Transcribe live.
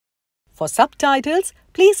For subtitles,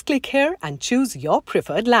 please click here and choose your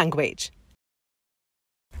preferred language.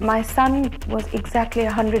 My son was exactly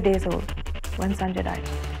 100 days old when Sanjay died.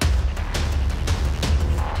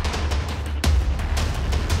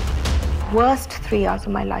 Worst 3 hours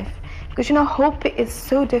of my life. Because you know, hope is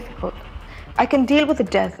so difficult. I can deal with the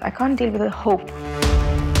death, I can't deal with the hope.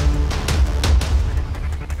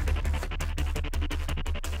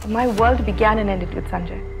 My world began and ended with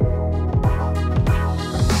Sanjay.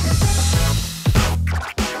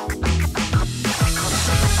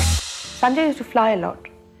 Sanjay used to fly a lot.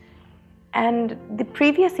 And the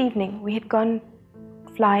previous evening, we had gone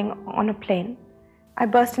flying on a plane. I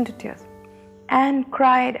burst into tears and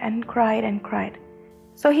cried and cried and cried.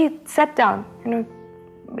 So he sat down,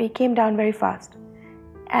 he came down very fast.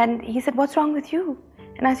 And he said, "What's wrong with you?"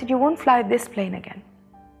 And I said, "You won't fly this plane again."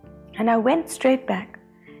 And I went straight back.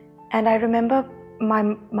 And I remember my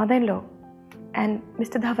mother-in-law and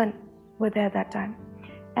Mr. Dhawan were there that time.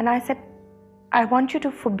 And I said, "I want you to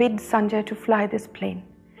forbid Sanjay to fly this plane."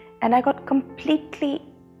 And I got completely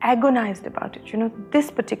agonized about it, this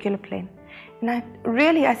particular plane. And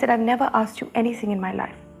I said, "I've never asked you anything in my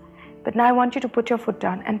life. But now I want you to put your foot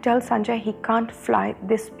down and tell Sanjay he can't fly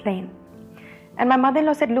this plane." And my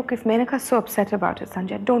mother-in-law said, "Look, if Maneka's so upset about it,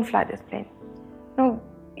 Sanjay, don't fly this plane." No,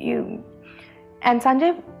 you... And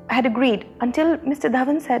Sanjay had agreed until Mr.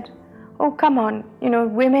 Dhawan said, "Oh, come on,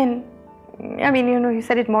 women..." I mean, he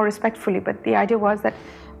said it more respectfully, but the idea was that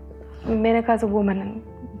Maneka's a woman and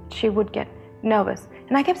she would get nervous.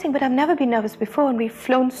 And I kept saying, "But I've never been nervous before and we've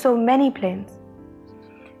flown so many planes."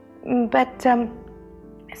 But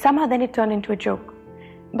somehow then it turned into a joke.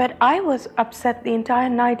 But I was upset the entire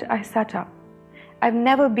night I sat up. I've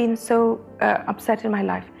never been so upset in my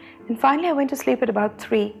life. And finally I went to sleep at about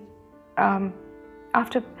 3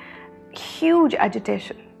 after huge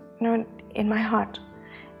agitation, in my heart.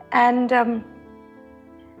 And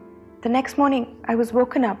the next morning I was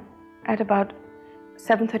woken up at about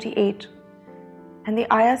 7:38 and the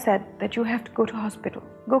ayah said that you have to go to hospital,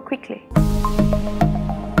 go quickly.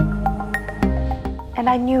 And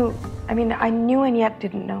I knew and yet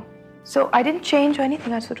didn't know. So I didn't change or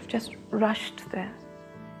anything, I sort of just rushed there.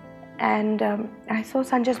 And I saw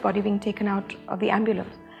Sanjay's body being taken out of the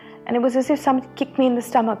ambulance. And it was as if somebody kicked me in the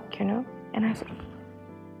stomach, and I sort of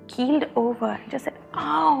keeled over and just said,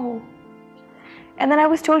 "Ow!" And then I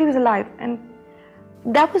was told he was alive. And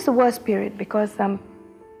that was the worst period because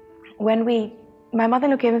my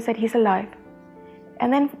mother-in-law came and said, "He's alive." And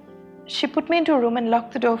then she put me into a room and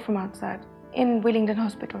locked the door from outside in Willingdon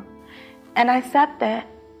Hospital. And I sat there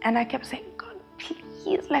and I kept saying, "God,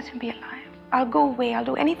 please let him be alive. I'll go away, I'll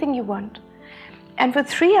do anything you want." And for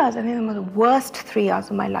 3 hours, I think it was the worst 3 hours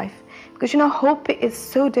of my life. Because hope is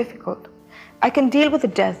so difficult. I can deal with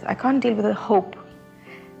the death, I can't deal with the hope.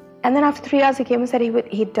 And then after 3 hours he came and said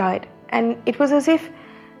he died. And it was as if,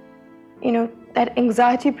 that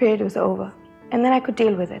anxiety period was over. And then I could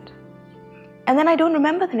deal with it. And then I don't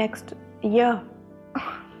remember the next year.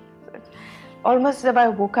 Almost as if I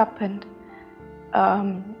woke up and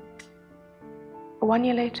 1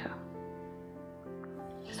 year later.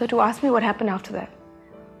 So to ask me what happened after that,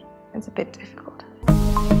 it's a bit difficult.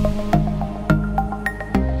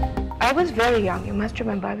 I was very young, you must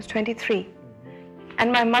remember, I was 23.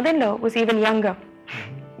 And my mother-in-law was even younger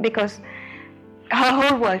because her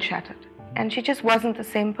whole world shattered and she just wasn't the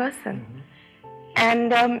same person.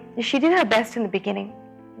 And she did her best in the beginning,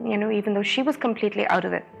 even though she was completely out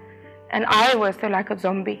of it. And I was there like a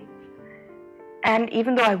zombie. And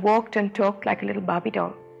even though I walked and talked like a little Barbie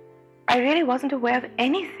doll, I really wasn't aware of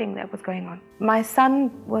anything that was going on. My son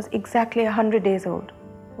was exactly 100 days old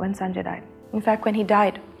when Sanjay died. In fact, when he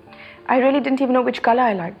died, I really didn't even know which color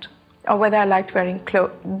I liked, or whether I liked wearing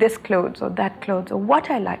this clothes or that clothes, or what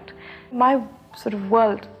I liked. My sort of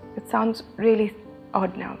world, it sounds really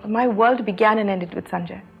odd now, but my world began and ended with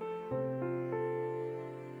Sanjay.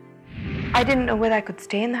 I didn't know whether I could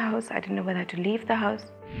stay in the house, I didn't know whether to leave the house.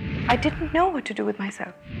 I didn't know what to do with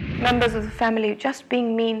myself. Members of the family just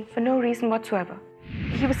being mean for no reason whatsoever.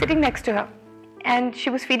 He was sitting next to her and she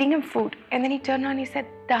was feeding him food. And then he turned around and he said,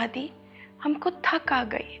 "Dadi, humko thak aa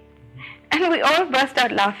gayi." And we all burst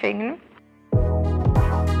out laughing.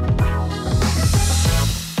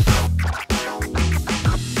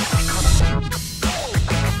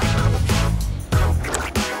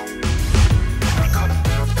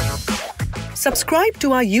 Subscribe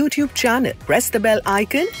to our YouTube channel, press the bell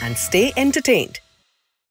icon and stay entertained.